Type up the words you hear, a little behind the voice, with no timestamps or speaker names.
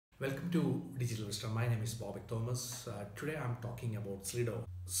Welcome to Digital Wisdom. My name is Bobit Thomas. Today I'm talking about Slido.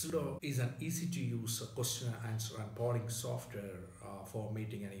 Slido is an easy to use question and answer and polling software for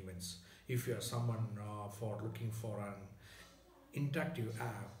meeting and events. If you are someone for looking for an interactive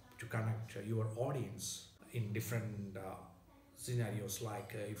app to connect your audience in different scenarios,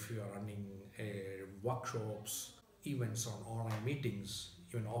 like if you are running workshops, events on online meetings,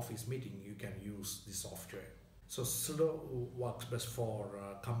 even office meeting, you can use the software. So Slido works best for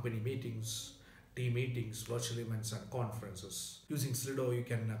company meetings, team meetings, virtual events, and conferences. Using Slido, you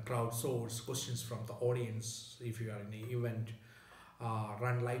can crowdsource questions from the audience if you are in an event,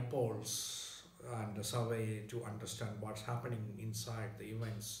 run live polls and a survey to understand what's happening inside the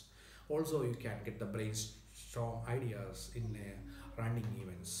events. Also, you can get the brainstorm ideas in running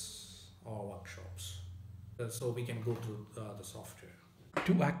events or workshops. So we can go through the software.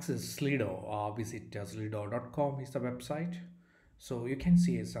 To access Slido, visit slido.com is the website. So you can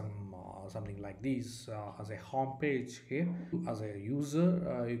see something like this as a home page here. As a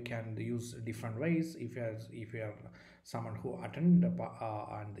user, you can use different ways. If you are someone who attend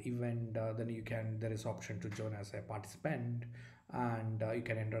an event, then there is option to join as a participant, and you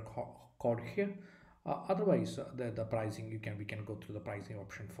can enter code here. Otherwise, the pricing we can go through the pricing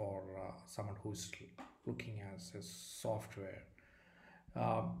option for someone who's looking as a software. There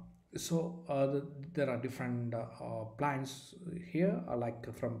are different plans here,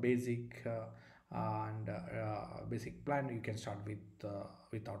 like from basic and basic plan you can start with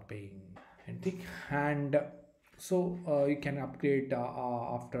without paying anything, and you can upgrade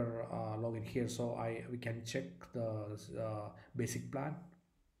after login here. We can check the basic plan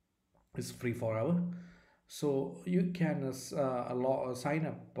is free forever. So you can sign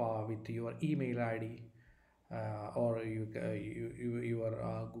up with your email ID or your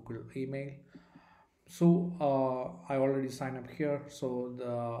Google email. So I already signed up here, so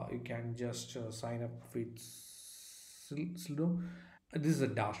you can just sign up with Slido. This is a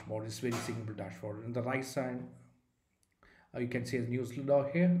dashboard. It's very simple dashboard. On the right side, you can see a new Slido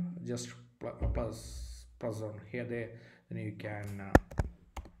here. Just plus on here there, then you can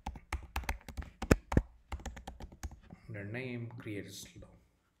the name create Slido.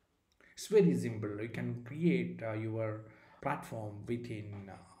 It's very simple. You can create your platform within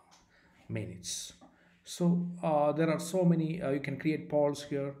minutes. So there are so many, you can create polls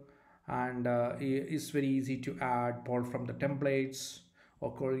here, and it's very easy to add poll from the templates.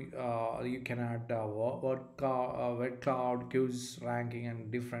 You can add word cloud, quiz, ranking,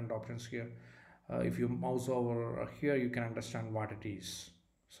 and different options here. If you mouse over here, you can understand what it is.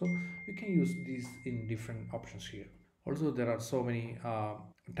 So you can use these in different options here. Also, there are so many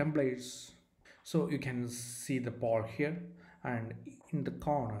templates. So you can see the poll here, and in the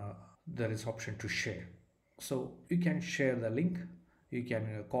corner there is option to share. So you can share the link, you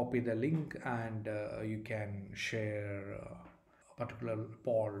can copy the link, and you can share a particular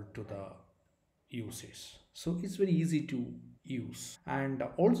poll to the users. So it's very easy to use. And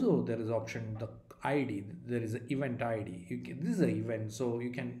also there is option the ID. There is an event ID. This is an event, so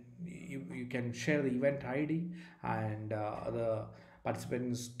you can share the event ID, and the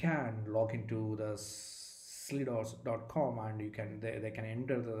participants can log into the slido.com, and they can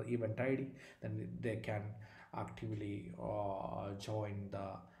enter the event ID. Then they can actively join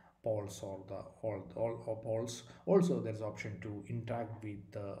the polls or all polls. Also there's option to interact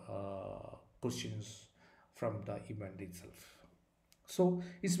with the questions from the event itself. So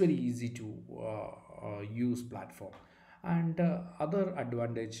it's very easy to use platform. And other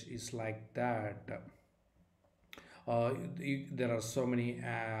advantage is like that there are so many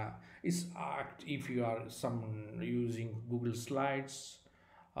if you are someone using Google Slides,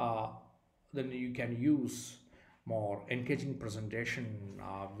 uh, then you can use more engaging presentation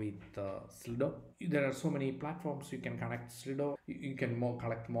with Slido. There are so many platforms you can connect Slido. You can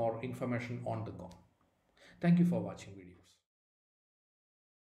collect more information on the go. Thank you for watching video.